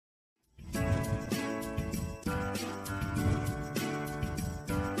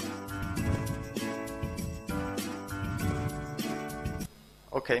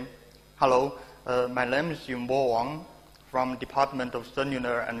Okay. Hello. My name is Yunbo Wang from Department of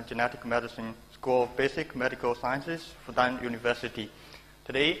Cellular and Genetic Medicine, School of Basic Medical Sciences, Fudan University.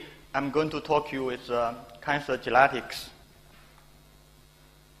 Today, I'm going to talk to you with cancer genetics.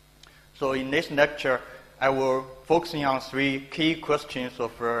 So in this lecture, I will focus on three key questions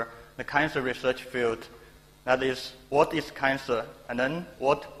of the cancer research field. That is, what is cancer, and then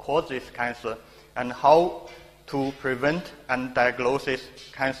what causes cancer, and how to prevent and diagnose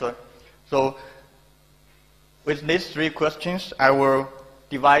cancer. So with these three questions, I will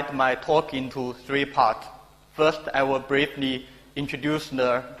divide my talk into three parts. First, I will briefly introduce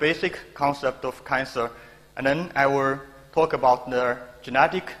the basic concept of cancer, and then I will talk about the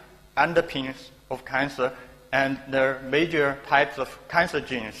genetic underpinnings of cancer and the major types of cancer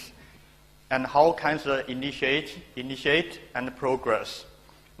genes, and how cancer initiate and progress.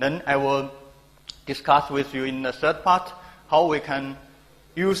 Then I will discuss with you in the third part how we can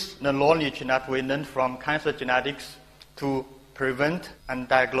use the knowledge that we learned from cancer genetics to prevent and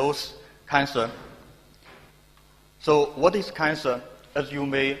diagnose cancer. So what is cancer? As you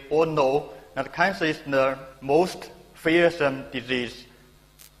may all know, that cancer is the most fearsome disease,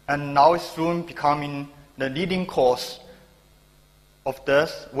 and now it's soon becoming the leading cause of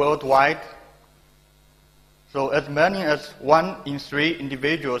death worldwide. So as many as 1 in 3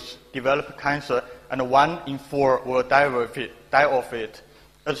 individuals develop cancer, and 1 in 4 will die of it.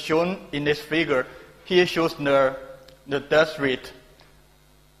 As shown in this figure, here shows the death rate,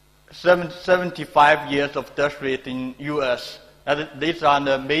 75 years of death rate in U.S. These are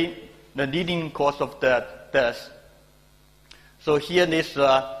the leading cause of death. So here this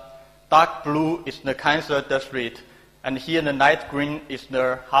dark blue is the cancer death rate, and here the light green is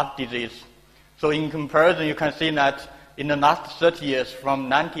the heart disease. So in comparison, you can see that in the last 30 years, from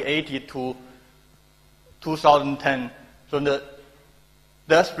 1980 to 2010, so the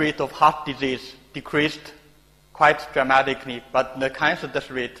death rate of heart disease decreased quite dramatically, but the cancer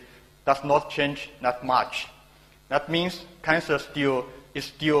death rate does not change that much. That means cancer is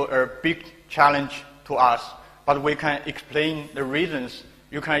still a big challenge to us, but we can explain the reasons.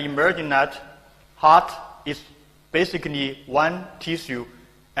 You can imagine that heart is basically one tissue,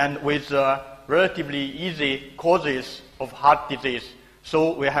 and with relatively easy causes of heart disease.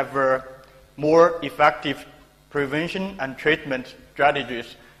 So we have more effective prevention and treatment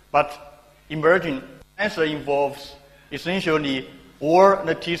strategies. But emerging cancer involves essentially all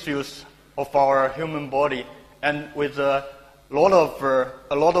the tissues of our human body, and with a lot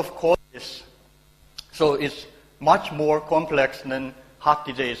of causes. So it's much more complex than heart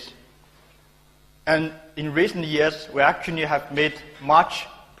disease. And in recent years, we actually have made much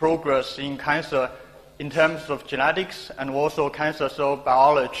progress in cancer in terms of genetics and also cancer cell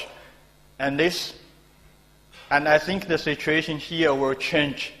biology. And I think the situation here will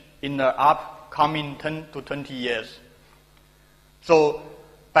change in the upcoming 10 to 20 years. So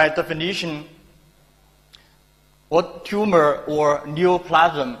by definition, what tumor or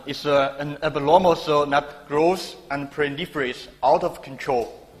neoplasm is an abnormal cell that grows and proliferates out of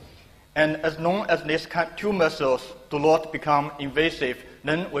control. And as long as these tumor cells do not become invasive,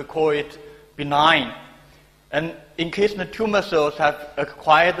 then we call it benign. And in case the tumor cells have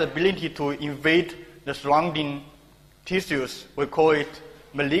acquired the ability to invade the surrounding tissues, we call it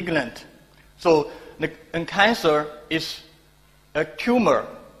malignant. So the cancer is a tumor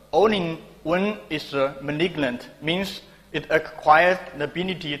only when it's malignant, means it acquires the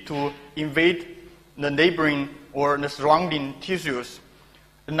ability to invade the neighboring or the surrounding tissues.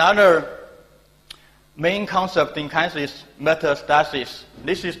 Another main concept in cancer is metastasis.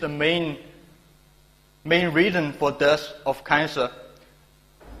 This is the main reason for death of cancer.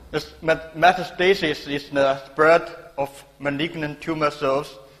 This metastasis is the spread of malignant tumor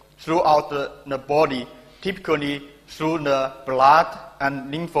cells throughout the body, typically through the blood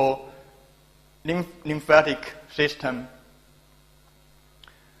and lymphatic system.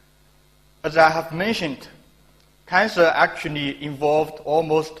 As I have mentioned, cancer actually involved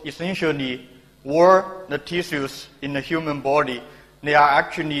almost essentially all the tissues in the human body. There are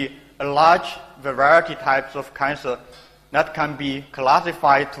actually a large variety types of cancer that can be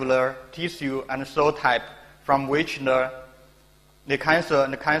classified to the tissue and cell type from which the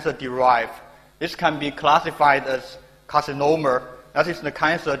cancer derives. This can be classified as carcinoma. That is the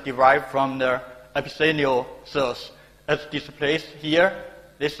cancer derived from the epithelial cells. As displayed here,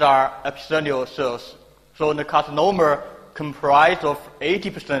 these are epithelial cells. So the carcinoma comprise of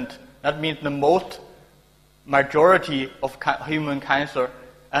 80%. That means the majority of human cancer.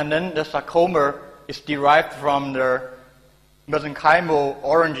 And then the sarcoma is derived from the mesenchymal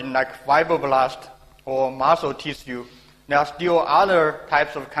origin like fibroblast or muscle tissue. there are still other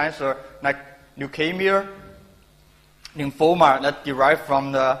types of cancer like leukemia, lymphoma that derive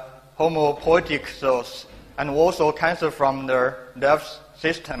from the hematopoietic cells, and also cancer from the nervous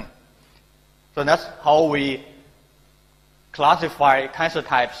system. So that's how we classify cancer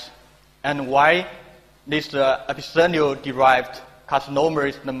types, and why this epithelial-derived carcinoma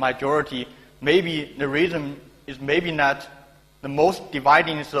is the majority. Maybe the reason is maybe that the most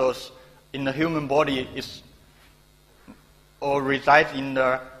dividing cells in the human body is or resides in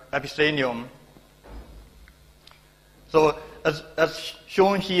the epithelium. So as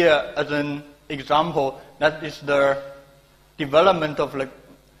shown here as an example, that is the development of the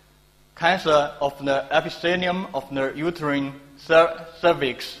cancer of the epithelium of the uterine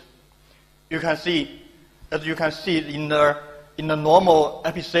cervix. As you can see in the normal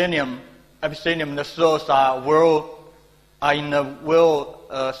epithelium, the cells are in a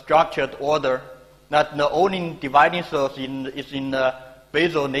well structured order. That the only dividing cells is in the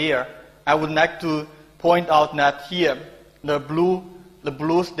basal layer. I would like to point out that here the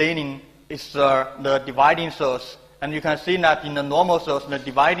blue staining is the dividing cells, and you can see that in the normal cells,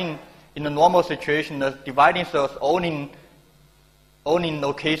 in the normal situation, the dividing cells only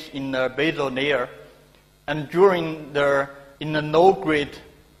locates in the basal layer, and in the low-grade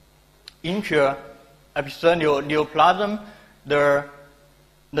intra-epithelial neoplasm,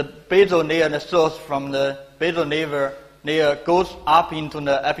 the basal layer, the cells from the basal layer goes up into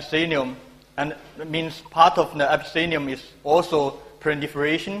the epithelium, and it means part of the epithelium is also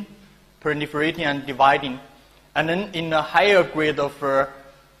proliferating and dividing. And then in the higher grade of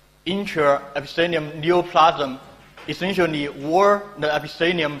intra-epithelium neoplasm, essentially all the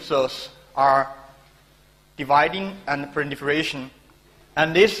epithelium cells are dividing and proliferation.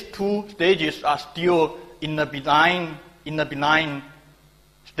 And these two stages are still in the benign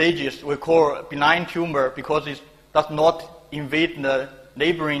stages. We call benign tumor because it does not invade the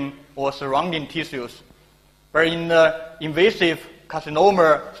neighboring or surrounding tissues. But in the invasive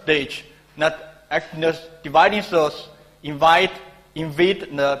carcinoma stage, that the dividing cells invade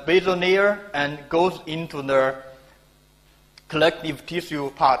the basal layer and goes into the collective tissue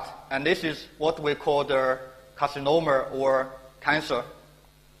part. And this is what we call the carcinoma or cancer.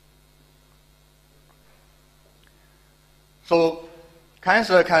 So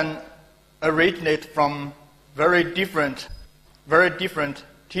cancer can originate from very different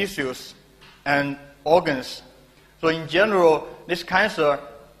tissues and organs. So in general, this cancer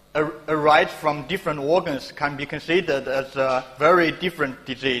arises from different organs can be considered as a very different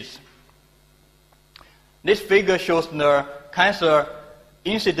disease. This figure shows the cancer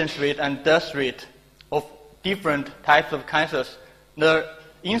incidence rate and death rate of different types of cancers. The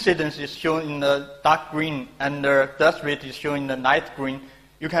incidence is shown in the dark green and the death rate is shown in the light green.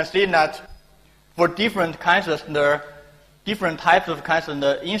 You can see that for different cancers, the different types of cancer,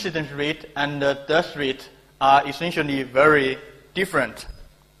 the incidence rate and the death rate are essentially very different.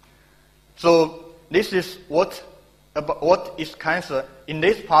 So this is what is cancer. In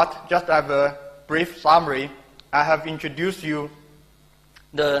this part, just as a brief summary, I have introduced you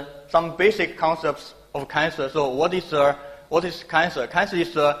some basic concepts of cancer. So what is cancer? Cancer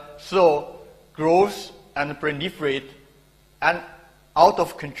is a cell grows and proliferate and out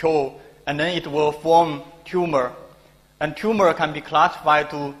of control, and then it will form tumor. And tumor can be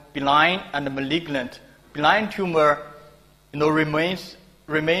classified to benign and malignant. Benign tumor, remains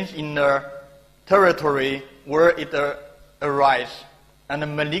in the territory where it arises, and the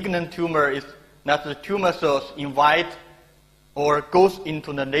malignant tumor is that the tumor cells invade or goes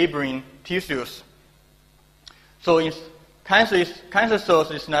into the neighboring tissues. So cancer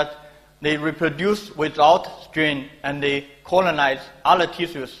cells is that they reproduce without strain and they colonize other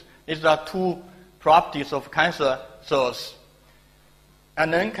tissues. These are two properties of cancer cells.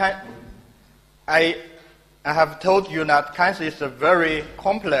 And then I have told you that cancer is a very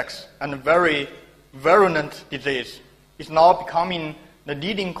complex and very virulent disease. It's now becoming the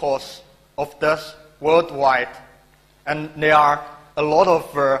leading cause of death worldwide. And there are a lot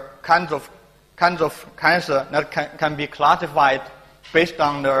of kinds of cancer that can be classified based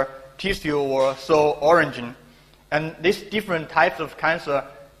on their tissue or cell origin. And these different types of cancer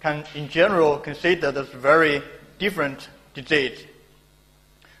can in general considered as very different disease.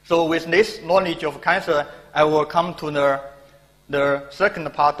 So with this knowledge of cancer, I will come to the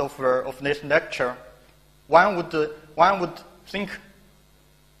second part of this lecture. One would think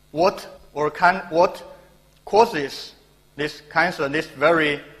what causes this cancer, this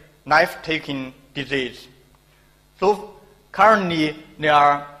very life-taking disease. So currently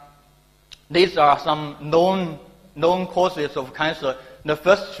these are some known causes of cancer. The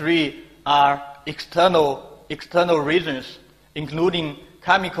first three are external external reasons, including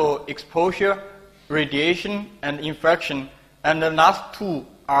chemical exposure, radiation, and infection. And the last two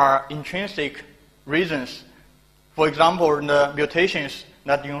are intrinsic reasons. For example, the mutations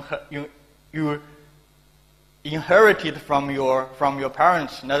that you inherited from your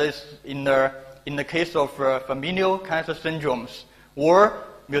parents, that is in the case of familial cancer syndromes, or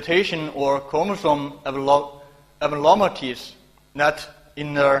mutation or chromosome abnormalities that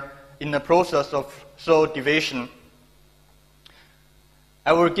in the process of cell division.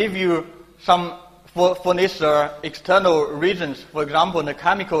 I will give you some for these external reasons. For example, the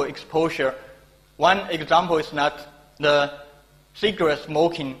chemical exposure. One example is that the cigarette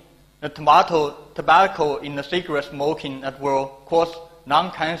smoking, the tobacco in the cigarette smoking that will cause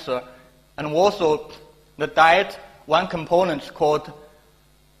lung cancer, and also the diet, one component called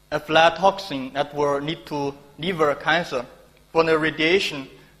aflatoxin that will lead to liver cancer. For the radiation,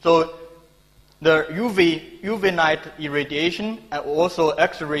 so the UV light irradiation and also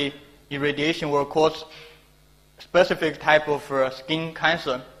X-ray irradiation will cause specific type of skin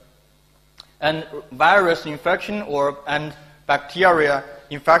cancer. And virus infection and bacteria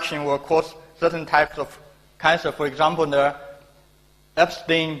infection will cause certain types of cancer. For example, the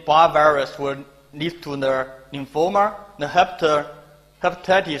Epstein-Barr virus will lead to the lymphoma. The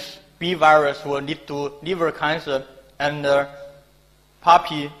hepatitis B virus will lead to liver cancer, and the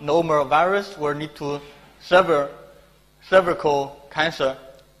papillomavirus will lead to cervical cancer,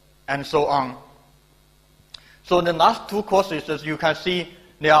 and so on. So the last two causes, as you can see,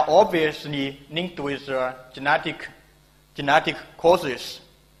 they are obviously linked with genetic causes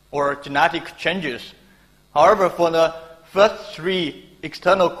or genetic changes. However, for the first three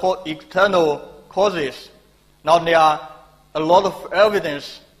external causes, now there are a lot of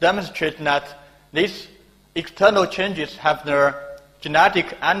evidence demonstrating that these external changes have their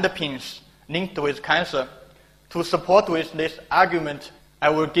genetic underpinnings linked with cancer. To support with this argument, I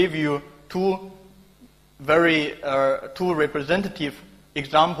will give you two representative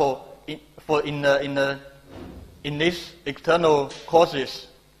examples in these external causes.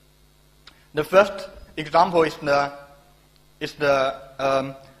 The first example is the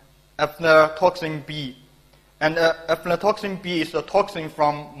aflatoxin B. And aflatoxin B is a toxin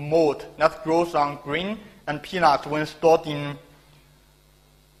from mold that grows on grain and peanuts when stored in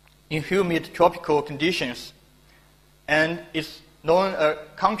humid tropical conditions, and is known a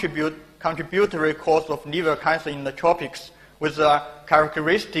contributory cause of liver cancer in the tropics, with a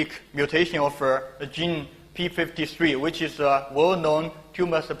characteristic mutation of the gene P53, which is a well-known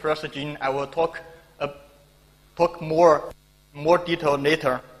tumor suppressor gene. I will talk more detail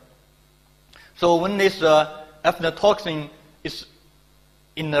later. So when this aflatoxin is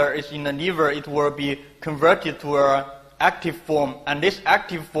in the liver, it will be converted to an active form, and this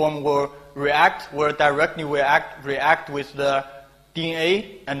active form will directly react with the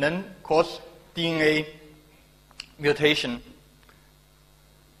DNA and then cause DNA mutation.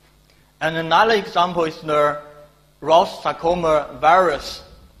 And another example is the Ross sarcoma virus,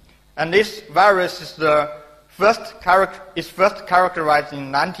 and this virus is first characterized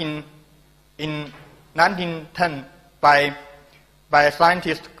in 1910 by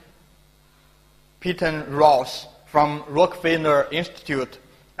scientist Peter Ross from Rockefeller Institute,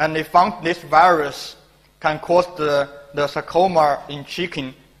 and they found this virus can cause the sarcoma in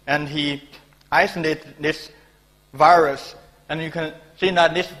chicken, and he isolated this virus, and you can see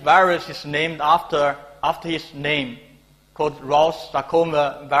that this virus is named after his name, called Ross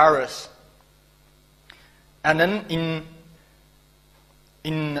sarcoma virus. And then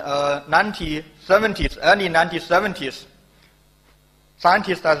in 1970s, early 1970s,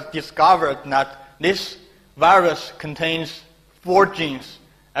 scientists have discovered that this virus contains 4 genes.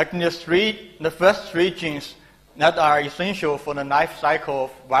 Actually, the first 3 genes that are essential for the life cycle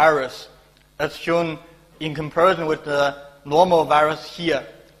of virus, as shown in comparison with the normal virus here.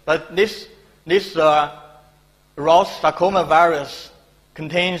 But this Ross sarcoma virus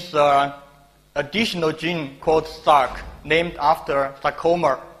contains additional gene called SARC, named after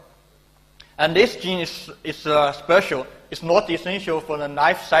sarcoma. And this gene is special. It's not essential for the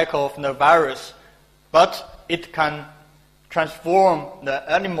life cycle of the virus, but it can transform the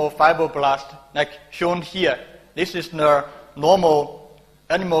animal fibroblast, like shown here. This is the normal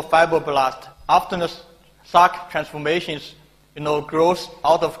animal fibroblast. After the SARC transformations, grows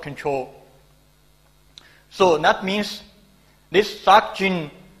out of control. So that means this SARC gene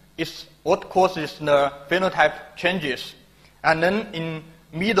is what causes the phenotype changes. And then in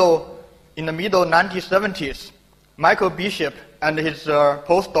the middle 1970s, Michael Bishop and his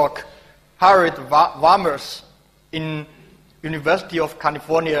postdoc Harold Warmers in University of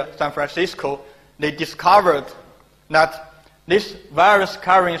California, San Francisco, they discovered that this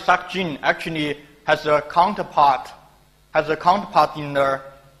virus-carrying SAC gene actually has a counterpart in the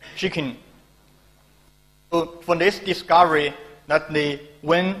chicken. So for this discovery, that they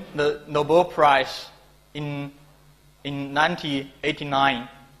win the Nobel Prize in 1989.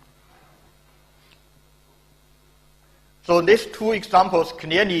 So these two examples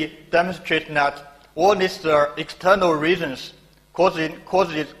clearly demonstrate that all these external reasons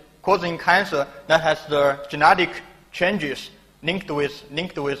causing cancer that has the genetic changes linked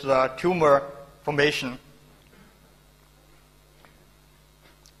with tumor formation.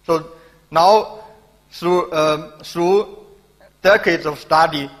 So now, through decades of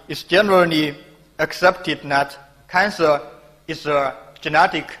study, it's generally accepted that cancer is a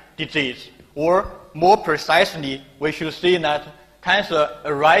genetic disease, or more precisely, we should say that cancer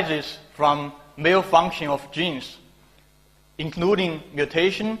arises from malfunction of genes, including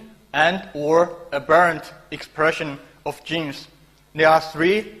mutation and or aberrant expression of genes. There are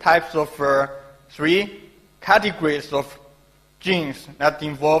three categories of genes that are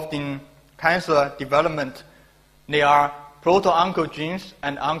involved in cancer development. They are proto-oncogenes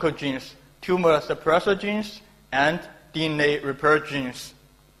and oncogenes, tumor suppressor genes, and DNA repair genes.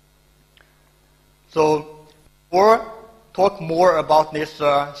 So, before talk more about these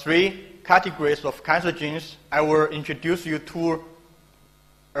three categories of cancer genes, I will introduce you to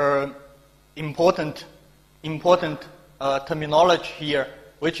important terminology here,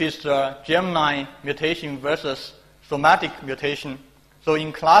 which is germline mutation versus somatic mutation. So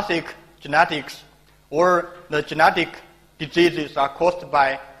in classic genetics, all the genetic diseases are caused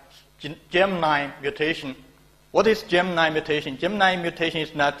by germline mutation. What is germline mutation? Germline mutation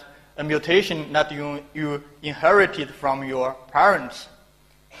is not a mutation that you inherited from your parents,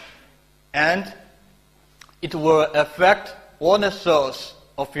 and it will affect all the cells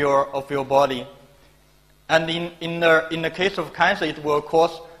of your body. And in the case of cancer, it will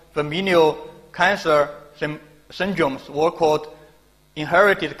cause familial cancer syndromes, or called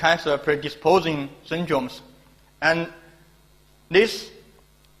inherited cancer predisposing syndromes. And this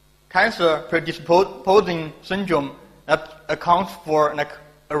cancer predisposing syndrome that accounts for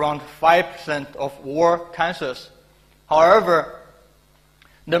around 5% of all cancers. However,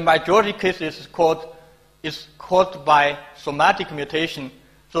 the majority cases is caused by somatic mutation.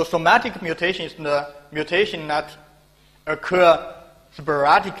 So somatic mutation is the mutation that occurs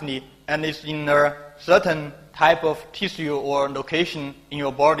sporadically and is in a certain type of tissue or location in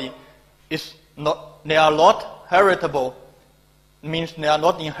your body. They are not heritable. It means they are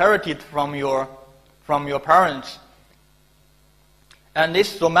not inherited from your parents. And this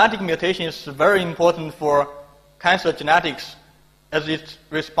somatic mutation is very important for cancer genetics, as it's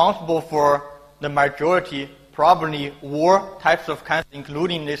responsible for the majority, probably all types of cancer,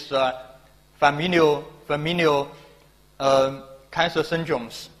 including this familial cancer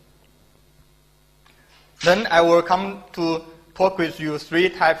syndromes. Then I will come to talk with you three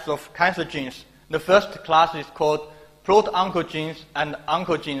types of cancer genes. The first class is called proto-oncogenes and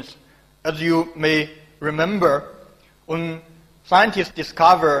oncogenes. As you may remember, when scientists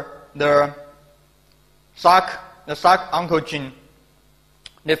discovered the SAC oncogene,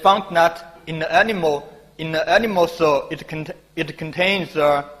 they found that in the animal cell it contains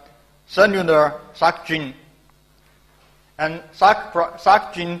a cellular SAC gene. And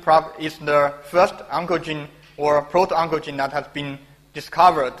SAC gene is the first oncogene or proto-oncogene that has been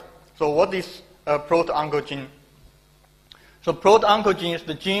discovered. So what is a proto-oncogene? So proto-oncogene is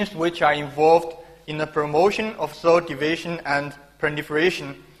the genes which are involved in the promotion of cell division and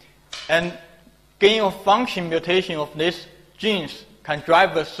proliferation. And gain of function mutation of these genes can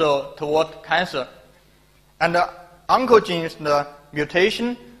drive a cell toward cancer. And the oncogene is the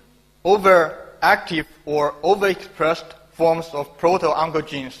mutation, overactive or overexpressed forms of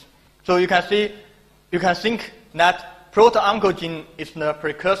proto-oncogenes. So you can think that proto-oncogene is the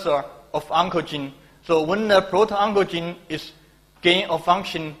precursor of oncogene. So when the proto-oncogene is gain of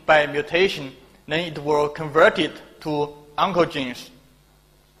function by mutation, then it will convert it to oncogenes.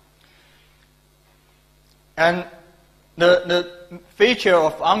 And the feature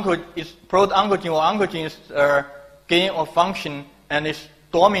of proto-oncogene or oncogenes are gain of function and is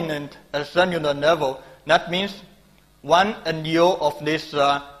dominant at cellular level. That means one allele of this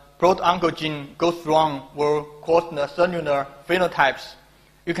proto-oncogene goes wrong will cause the cellular phenotypes.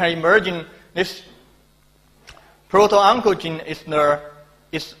 You can imagine this proto-oncogene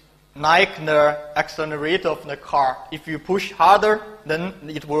is like the accelerator of the car. If you push harder, then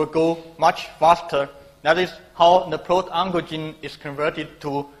it will go much faster. That is how the proto-oncogene is converted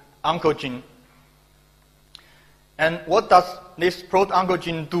to oncogene. And what does this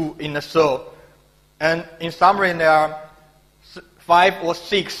proto-oncogene do in the cell? And in summary, there are 5 or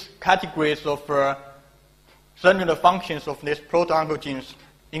 6 categories of cellular functions of these proto-oncogenes,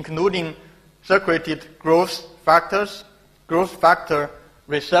 including secreted growth factors, growth factor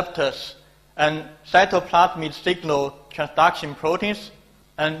receptors, and cytoplasmic signal transduction proteins,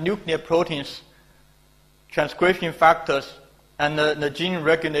 and nuclear proteins, transcription factors, and the gene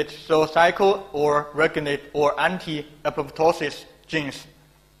regulate cell cycle or regulate or anti-apoptosis genes.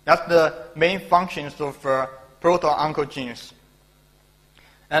 That's the main functions of proto-oncogenes.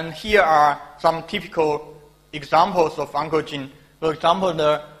 And here are some typical examples of oncogene. For example,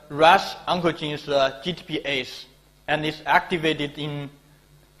 the RAS oncogene is GTPase, and is activated in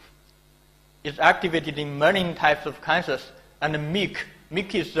many types of cancers. And the MYC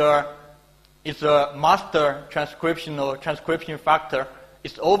is a master transcription factor.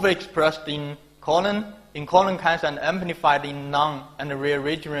 It's overexpressed in colon cancer and amplified in lung and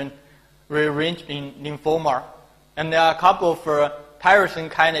rearranged in lymphoma. And there are a couple of tyrosine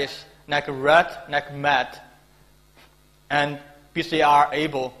kinase like RET, like MET, and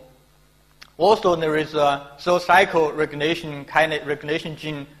BCR-ABL. Also, there is a cell cycle regulation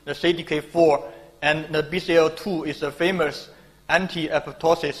gene, the CDK4, and the BCL2 is a famous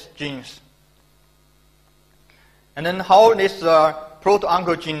anti-apoptosis genes. And then how these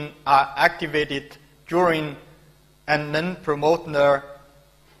proto-oncogene are activated during and then promote the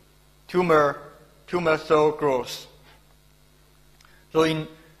tumor cell growth. So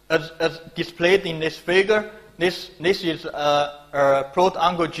as displayed in this figure, this is a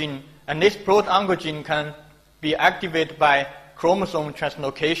proto-oncogene, and this proto-oncogene can be activated by chromosome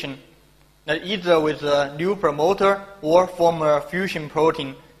translocation, that either with a new promoter or form a fusion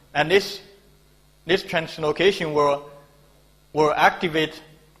protein. And this translocation will activate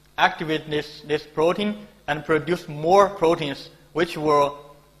this protein and produce more proteins, which will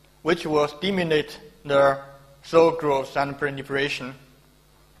stimulate the cell growth and proliferation.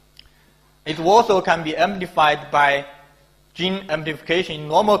 It also can be amplified by gene amplification. In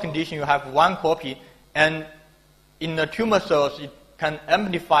normal condition, you have one copy, and in the tumor cells, it can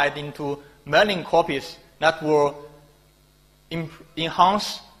amplify it into many copies that will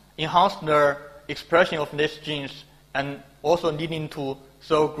enhance the expression of these genes and also leading to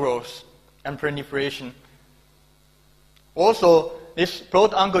cell growth and proliferation. Also, this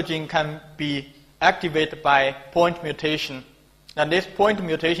proto-oncogene can be activated by point mutation, and this point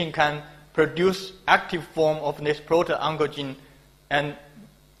mutation can produce active form of this proto-oncogene and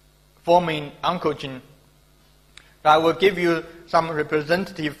forming oncogene. I will give you some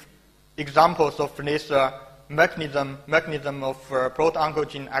representative examples of this mechanism of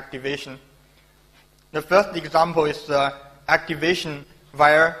proto-oncogene activation. The first example is activation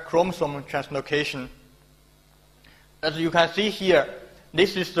via chromosome translocation. As you can see here,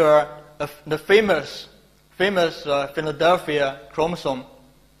 this is the famous Philadelphia chromosome.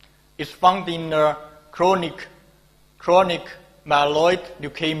 It's found in chronic myeloid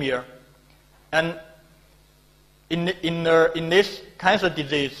leukemia, and in this cancer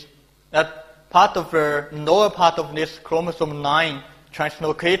disease, that part of the lower part of this chromosome 9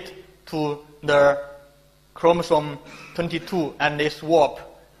 translocate to the chromosome 22, and they swap.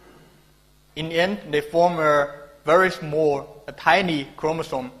 In the end, they form a very small, a tiny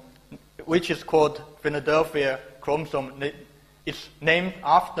chromosome, which is called Philadelphia chromosome. It's named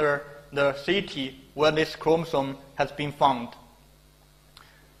after the city where this chromosome has been found.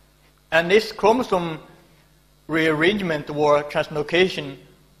 And this chromosome rearrangement or translocation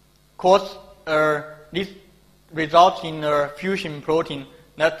this results in a fusion protein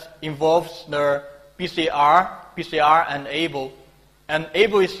that involves the BCR and ABL. And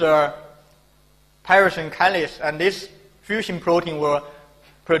ABL is a tyrosine kinase, and this fusion protein will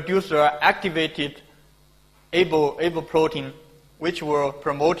produce an activated ABL protein, which will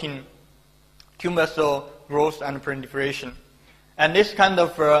promoting tumor cell growth and proliferation. And this kind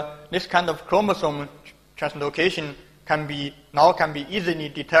of chromosome translocation can be easily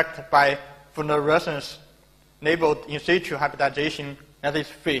detected by fluorescence labeled in situ hybridization, that is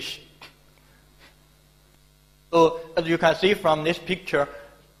FISH. So as you can see from this picture,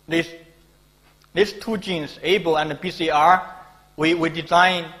 these two genes, ABL and BCR, we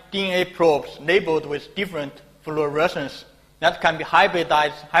design DNA probes labeled with different fluorescence that can be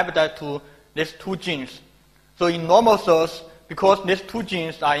hybridized to these two genes. So in normal cells, because these two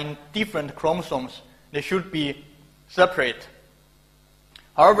genes are in different chromosomes, they should be separate.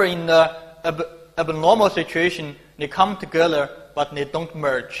 However, in the abnormal situation, they come together, but they don't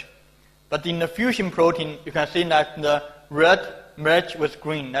merge. But in the fusion protein, you can see that the red merge with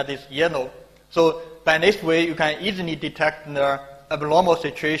green, that is yellow. So by this way, you can easily detect the abnormal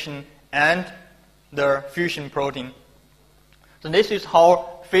situation and the fusion protein. So this is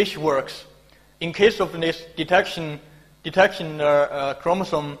how FISH works. In case of this detection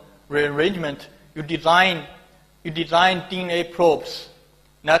chromosome rearrangement, you design DNA probes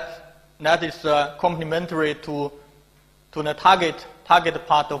that is complementary to the target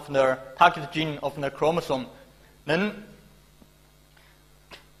part of the target gene of the chromosome. Then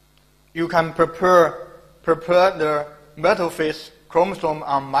you can prepare the metaphase chromosome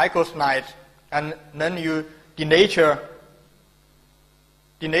on microslides, and then you denature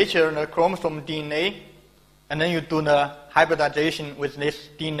the chromosome DNA, and then you do the hybridization with these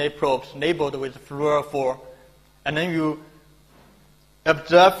DNA probes labeled with fluorophore, and then you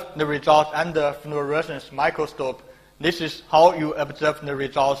observe the results under fluorescence microscope. This is how you observe the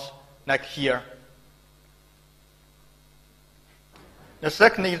results, like here. The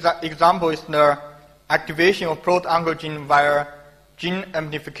second example is the activation of proto-oncogene via gene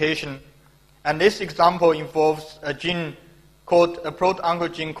amplification. And this example involves a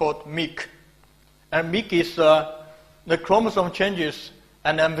proto-oncogene called MYC. And MYC is the chromosome changes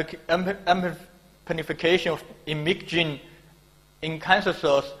and amplification in MYC gene in cancer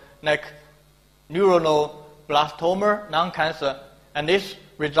cells like neuroblastoma, non-cancer. And this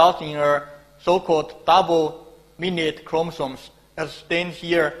results in a so-called double lineate chromosomes, as stained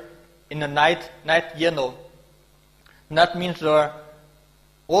here in the light yellow. And that means they are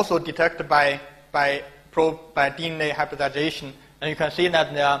also detected by DNA hybridization. And you can see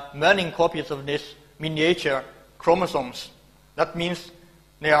that there are many copies of these miniature chromosomes. That means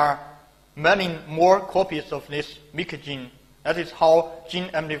there are many more copies of this MYC gene. That is how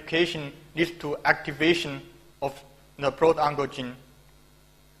gene amplification leads to activation of the proto-oncogene.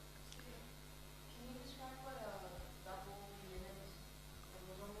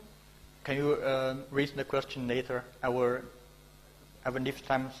 Can you raise the question later? I will leave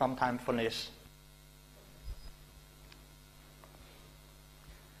some time for this.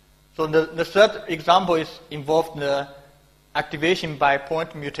 So the third example is involved the activation by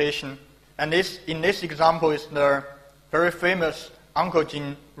point mutation. And in this example is the very famous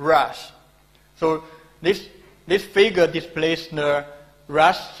oncogene RAS. So this figure displays the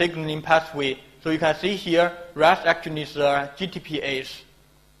RAS signaling pathway. So you can see here, RAS actually is GTPase.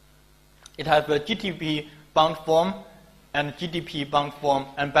 It has a GTP bound form and GDP bound form,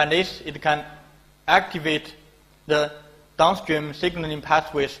 and by this it can activate the downstream signaling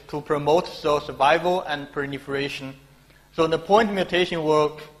pathways to promote cell survival and proliferation. So the point mutation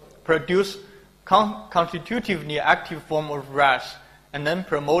will produce constitutively active form of RAS, and then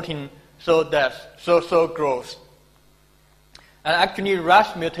promoting cell death, cell growth. And actually,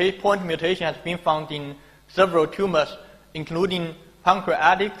 RAS point mutation has been found in several tumors, including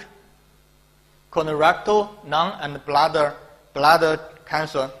pancreatic, colorectal, lung, and bladder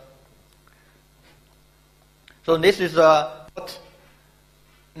cancer. So this is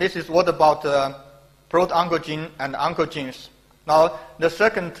what about proto-oncogene and oncogenes. Now, the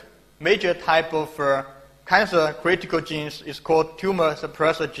second major type of cancer critical genes is called tumor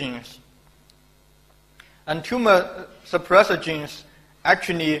suppressor genes. And tumor suppressor genes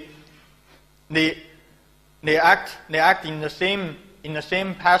actually they act in the same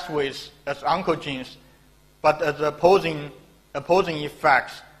pathways as oncogenes, but as opposing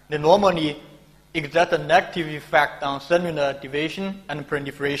effects. They normally exert a negative effect on cellular division and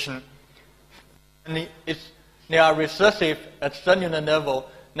proliferation. And they are recessive at cellular level.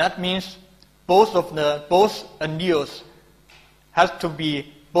 That means both alleles have to be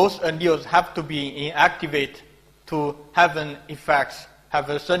inactivate to have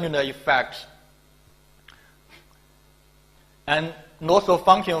a cellular effect. And loss of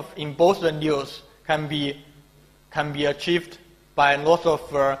function in both alleles can be achieved by loss of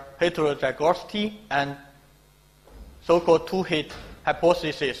heterozygosity and so-called two-hit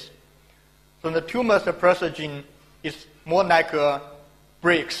hypothesis. So the tumor suppressor gene is more like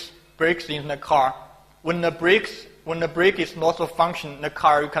brakes in the car. When the brake is loss of function in the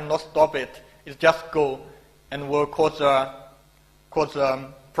car, you cannot stop it. It just go and will cause a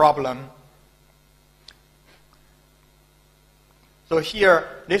problem. So here,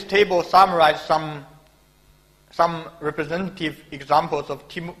 this table summarizes some representative examples of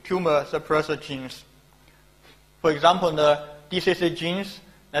tumor suppressor genes. For example, the DCC genes,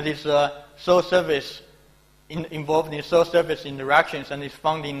 that is cell surface involved in cell surface interactions and is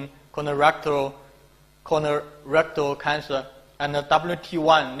found in colorectal cancer. And the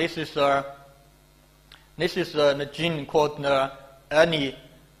WT1, this is the gene called the early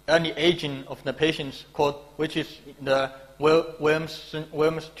aging of the patients, which is the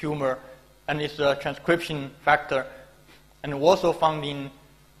Wilms tumor, and it's a transcription factor, and also found in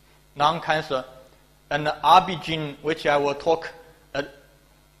lung cancer. an RB gene, which I will talk a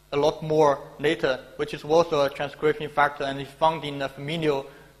lot more later, which is also a transcription factor and is found in the familial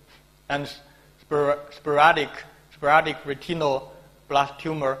and sporadic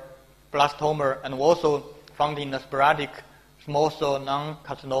retinoblastoma, and also found in the sporadic small cell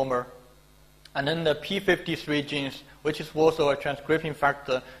non-carcinoma. And then the P53 genes, which is also a transcription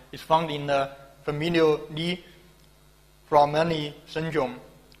factor, is found in the familial Lee-Fraumeni syndrome,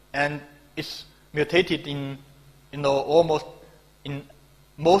 and is mutated in almost in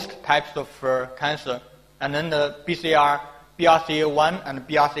most types of cancer. And then the BRCA1 and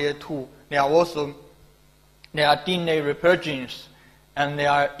BRCA2, they are DNA repair genes, and they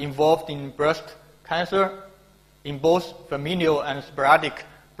are involved in breast cancer, in both familial and sporadic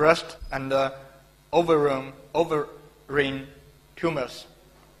breast and ovarian tumors.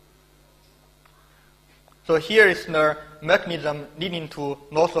 So here is the mechanism leading to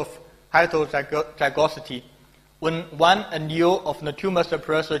loss of heterozygosity. When one allele of the tumor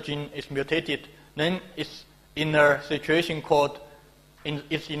suppressor gene is mutated, then it's in a situation called,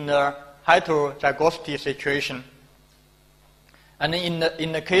 it's in a heterozygosity situation. And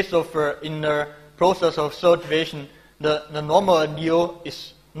in the case of, in the process of cell division, the normal allele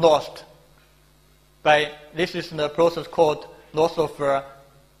is lost. This is the process called loss of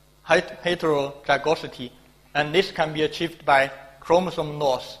heterozygosity, and this can be achieved by chromosome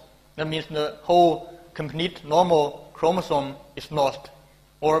loss. That means the whole complete normal chromosome is lost,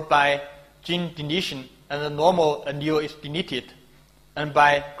 or by gene deletion, and the normal allele is deleted, and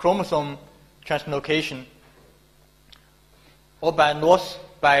by chromosome translocation, or by loss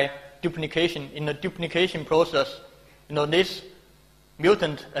by duplication. In the duplication process, this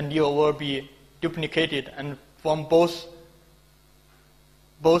mutant allele will be duplicated and form both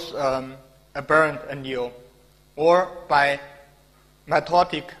aberrant allele, or by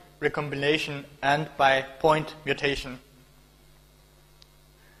mitotic recombination and by point mutation.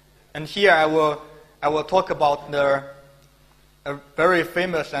 And here I will talk about a very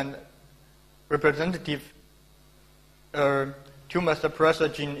famous and representative tumor suppressor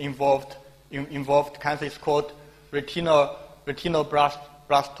gene involved cancer. Is called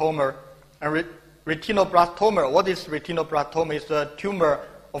retinoblastoma. And retinoblastoma, what is retinoblastoma? It's a tumor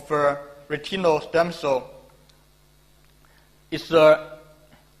of a retinal stem cell. It's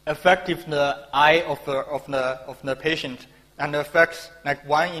affects the eye of the patient, and affects like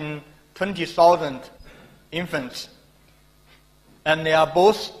 1 in 20,000 infants. And they are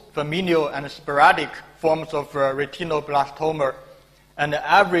both familial and sporadic forms of retinoblastoma. And the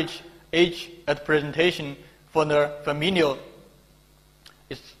average age at presentation for the familial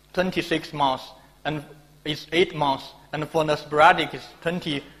is 26 months, and is 8 months, and for the sporadic is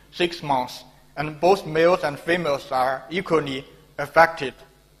 26 months. And both males and females are equally affected.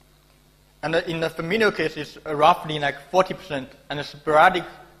 And in the familial case, it's roughly like 40%, and the sporadic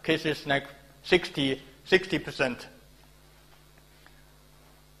case is like 60%.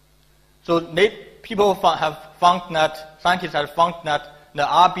 So scientists have found that the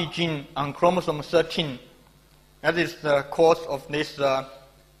RB gene on chromosome 13, that is the cause of this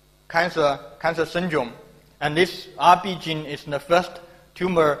cancer syndrome. And this RB gene is the first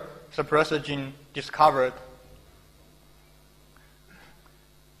tumor suppressor gene discovered.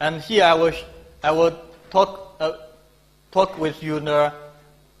 And here I will talk with you the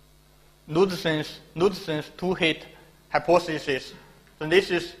Knudsen's 2-hit hypothesis. So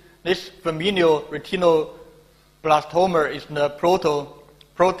this familial retinoblastoma is the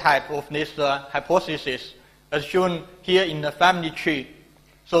prototype of this hypothesis, as shown here in the family tree.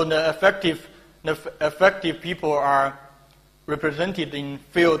 So the affected people are represented in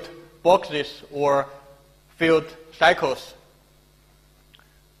field boxes or field cycles.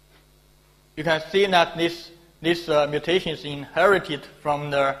 You can see that this mutation is inherited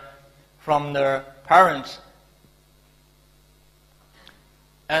from the parents.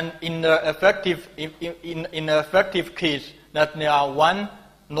 And in the effective case, that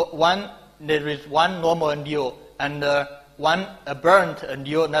there is one normal allele and one aberrant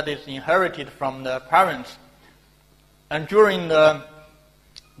allele that is inherited from the parents. And during the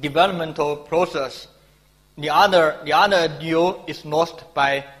developmental process, the other allele is lost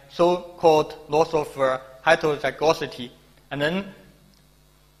by so-called loss of heterozygosity, and then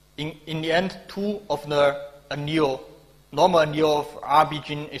in the end, 2 of the normal allele of RB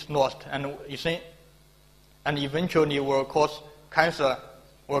gene is lost, and eventually will cause cancer,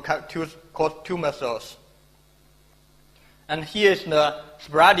 will cause tumor cells. And here is the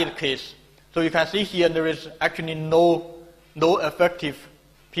sporadic case. So you can see here there is actually no affected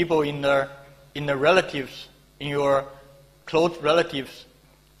people in the relatives, in your close relatives.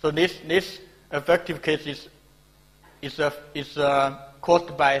 So this effective case is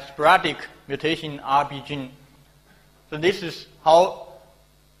caused by sporadic mutation in RB gene. So this is how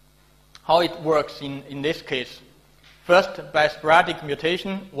it works in this case. First, by sporadic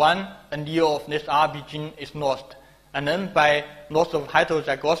mutation, one allele of this RB gene is lost. And then by loss of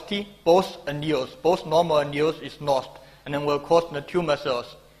heterozygosity, both normal alleles is lost, and then will cause the tumor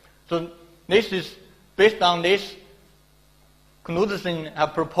cells. So this is based on this. Knudsen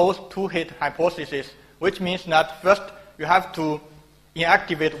have proposed two-hit hypothesis, which means that first you have to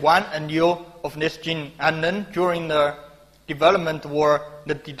inactivate one allele of this gene, and then during the development or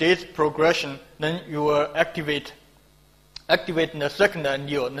the disease progression, then you will activate the second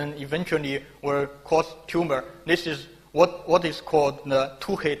allele, then eventually will cause tumor. This is what is called the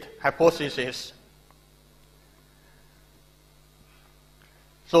two-hit hypothesis.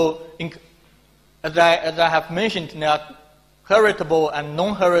 So, as I have mentioned, that heritable and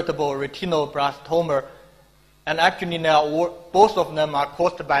non-heritable retinoblastoma, and actually both of them are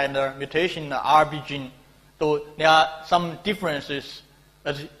caused by the mutation in the RB gene. So there are some differences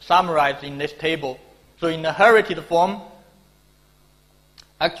as summarized in this table. So in the herited form,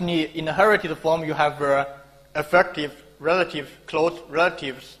 you have effective relative, close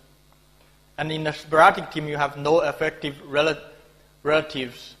relatives. And in the sporadic team, you have no effective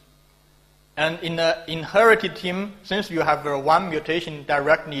relatives. And in the inherited team, since you have one mutation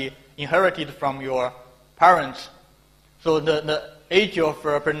directly inherited from your parents, so the age of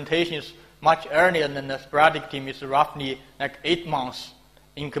presentation is much earlier than the sporadic team. Is roughly like 8 months.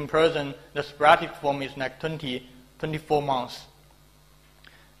 In comparison, the sporadic form is like 24 months.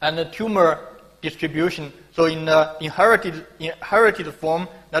 And the tumor distribution, so in the inherited form,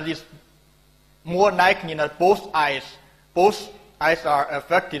 that is more likely that both eyes are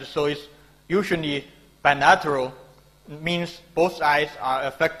affected, so it's usually bilateral, means both eyes are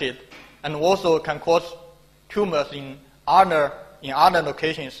affected, and also can cause tumors in other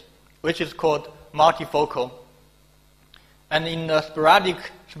locations, which is called multifocal. And in the sporadic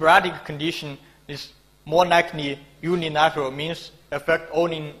condition, is more likely unilateral, means affect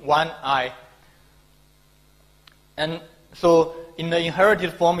only one eye. And so in the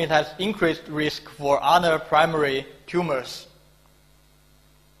inherited form, it has increased risk for other primary tumors.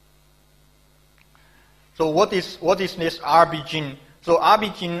 So what is this RB gene? So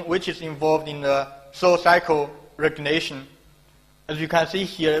RB gene, which is involved in the cell cycle regulation, as you can see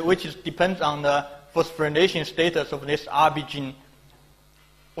here, which depends on the phosphorylation status of this RB gene.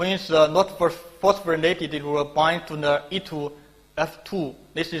 When it's not phosphorylated, it will bind to the E2F2.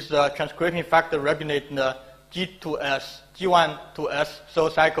 This is the transcription factor regulating the G1 to S cell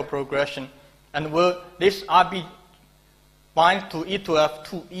cycle progression. And this RB bind to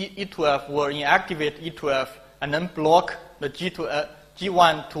E2F will inactivate E2F and then block the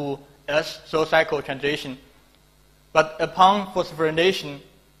G1 to S cell cycle transition. But upon phosphorylation,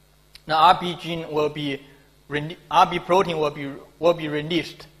 the RB gene RB protein will be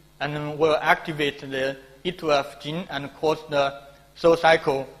released and then will activate the E2F gene and cause the cell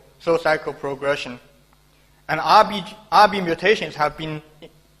cycle progression. And RB mutations have been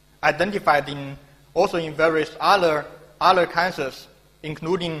identified also in various other cancers,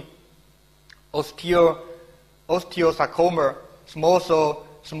 including osteosarcoma, small cell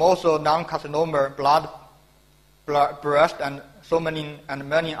lung carcinoma, breast, and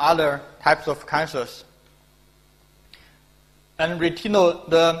many other types of cancers. And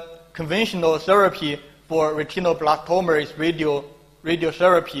the conventional therapy for retinoblastoma is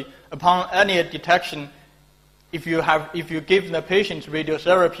radiotherapy. Upon early detection, if you give the patient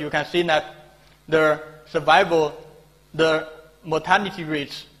radiotherapy, you can see that the mortality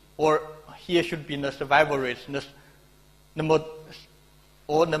rates, or here should be the survival rates, the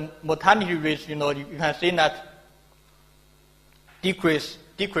mortality rates, you can see that decrease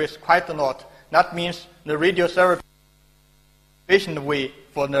quite a lot. That means the radiotherapy is the way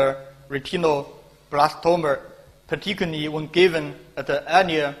for the retinoblastoma, particularly when given at the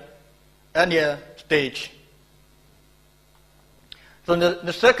earlier stage. So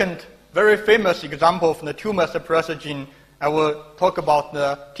the second very famous example of the tumor suppressor gene, I will talk about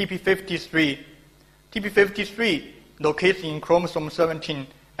the TP53. TP53 locates in chromosome 17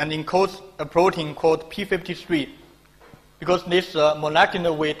 and encodes a protein called P53. Because this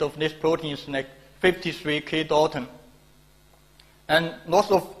molecular weight of this protein is like 53 kilodalton. And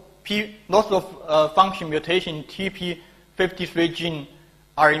loss of function mutation TP53 gene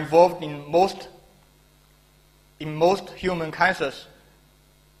are involved in most human cancers.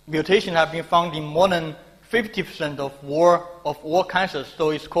 Mutations have been found in more than 50% of all cancers,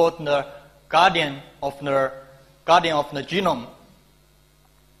 so it's called the guardian of the genome.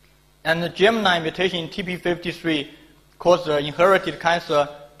 And the germline mutation in TP53 causes inherited cancer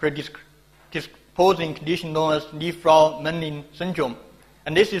predisposing condition known as Li-Frau-Menling syndrome.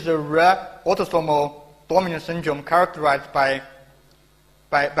 And this is a rare autosomal dominant syndrome characterized by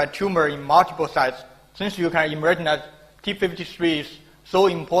tumor in multiple sites. Since you can imagine that T53 is so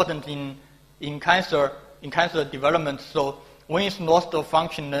important in cancer development, so when it's lost of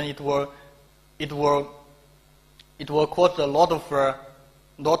function, then it will cause a lot of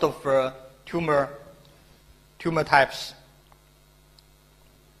tumor types.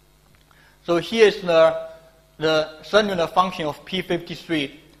 So here is the cellular function of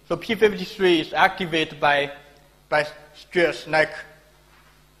P53. So P53 is activated by stress like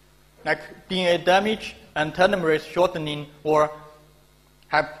DNA damage and telomerase shortening or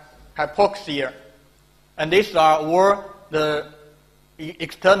hypoxia. And these are all the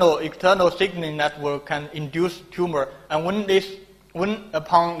external signaling network can induce tumor. And when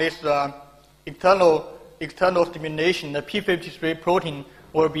upon this external stimulation, the P53 protein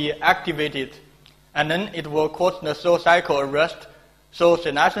will be activated, and then it will cause the cell cycle arrest, cell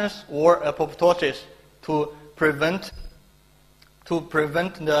senescence, or apoptosis to prevent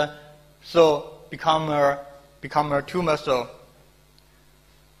the cell become a tumor cell.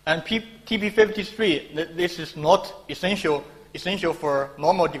 And TP53, this is not essential for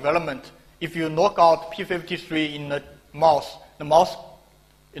normal development. If you knock out P53 in the mouse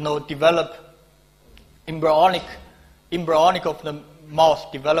develop embryonic of the mouse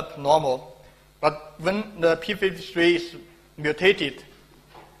develop normal. But when the P53 is mutated,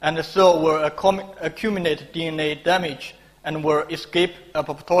 and the cell will accumulate DNA damage and will escape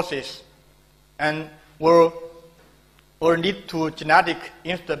apoptosis, and will lead to genetic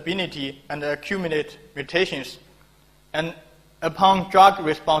instability and accumulate mutations. And upon drug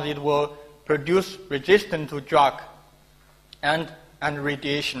response, it will produce resistance to drug and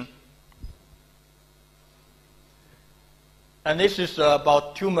radiation. And this is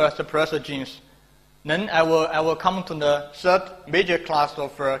about tumor suppressor genes. Then I will come to the third major class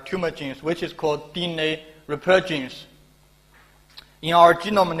of tumor genes, which is called DNA repair genes. In our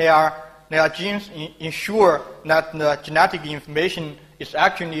genome, there are genes ensure that the genetic information is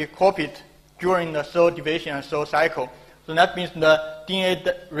actually copied during the cell division and cell cycle. So that means the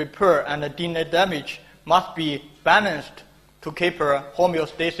DNA repair and the DNA damage must be balanced to keep a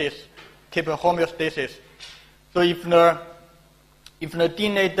homeostasis. So if the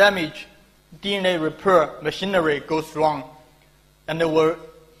DNA damage, DNA repair machinery goes wrong, and there will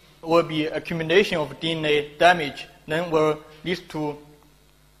be accumulation of DNA damage, then will lead to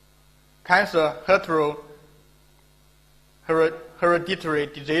cancer, hereditary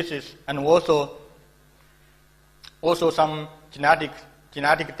diseases, and also some genetic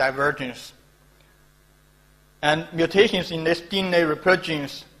divergence. And mutations in this DNA repair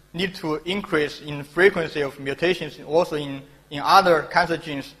genes need to increase in frequency of mutations also in other cancer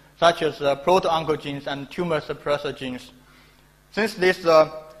genes, such as proto-oncogenes and tumor suppressor genes. Since these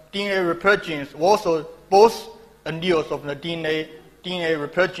DNA repair genes, also both alleles of the DNA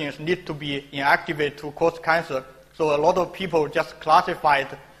repair genes need to be inactivated to cause cancer. So a lot of people just classified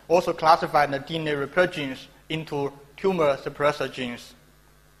the DNA repair genes into tumor suppressor genes.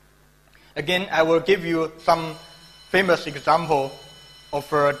 Again, I will give you some famous example of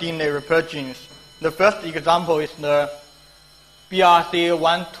DNA repair genes. The first example is the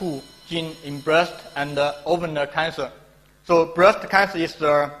BRCA1/2 gene in breast and ovarian cancer. So breast cancer is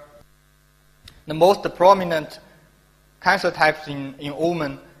the most prominent cancer types in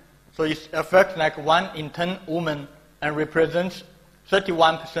women. So it affects like 1 in 10 women and represents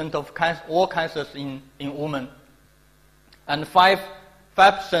 31% of all cancers in women. And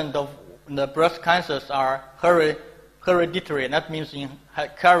 5% of the breast cancers are hereditary. That means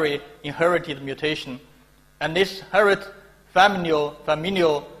carry inherited mutation. And this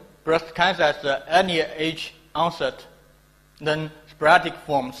familial breast cancer has any age onset, then sporadic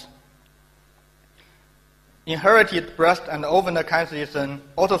forms. Inherited breast and ovarian cancer is an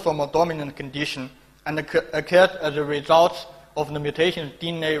autosomal dominant condition and occurs as a result of the mutation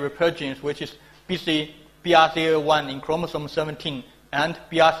DNA repair genes, which is BRCA1 in chromosome 17 and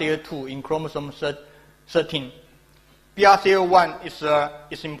BRCA2 in chromosome 13. BRCA1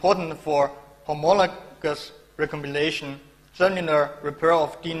 is important for homologous recombination, cellular repair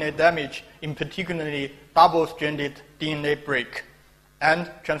of DNA damage, in particularly double-stranded DNA break, and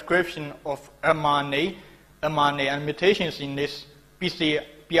transcription of mRNA, and mutations in this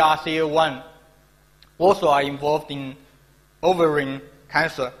BRCA1 also are involved in ovarian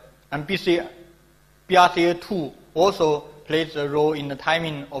cancer. And BRCA2 also plays a role in the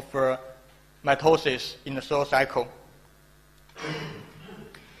timing of mitosis in the cell cycle.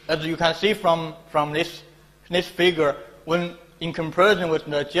 as you can see from this figure, when in comparison with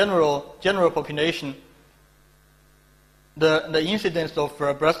the general population, the incidence of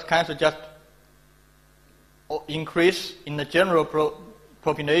breast cancer just increase in the general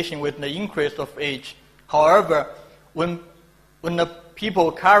population with the increase of age. However, when the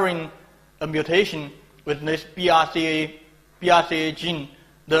people carrying a mutation with this BRCA gene,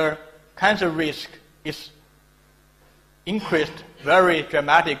 the cancer risk is increased very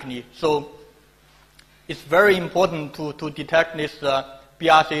dramatically. So it's very important to detect this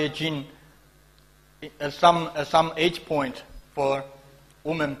BRCA gene at some age point for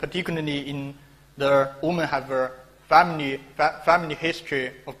women, particularly in the women have a family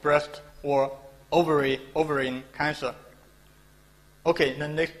history of breast or ovarian cancer. Okay,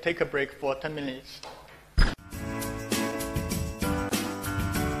 then let's take a break for 10 minutes.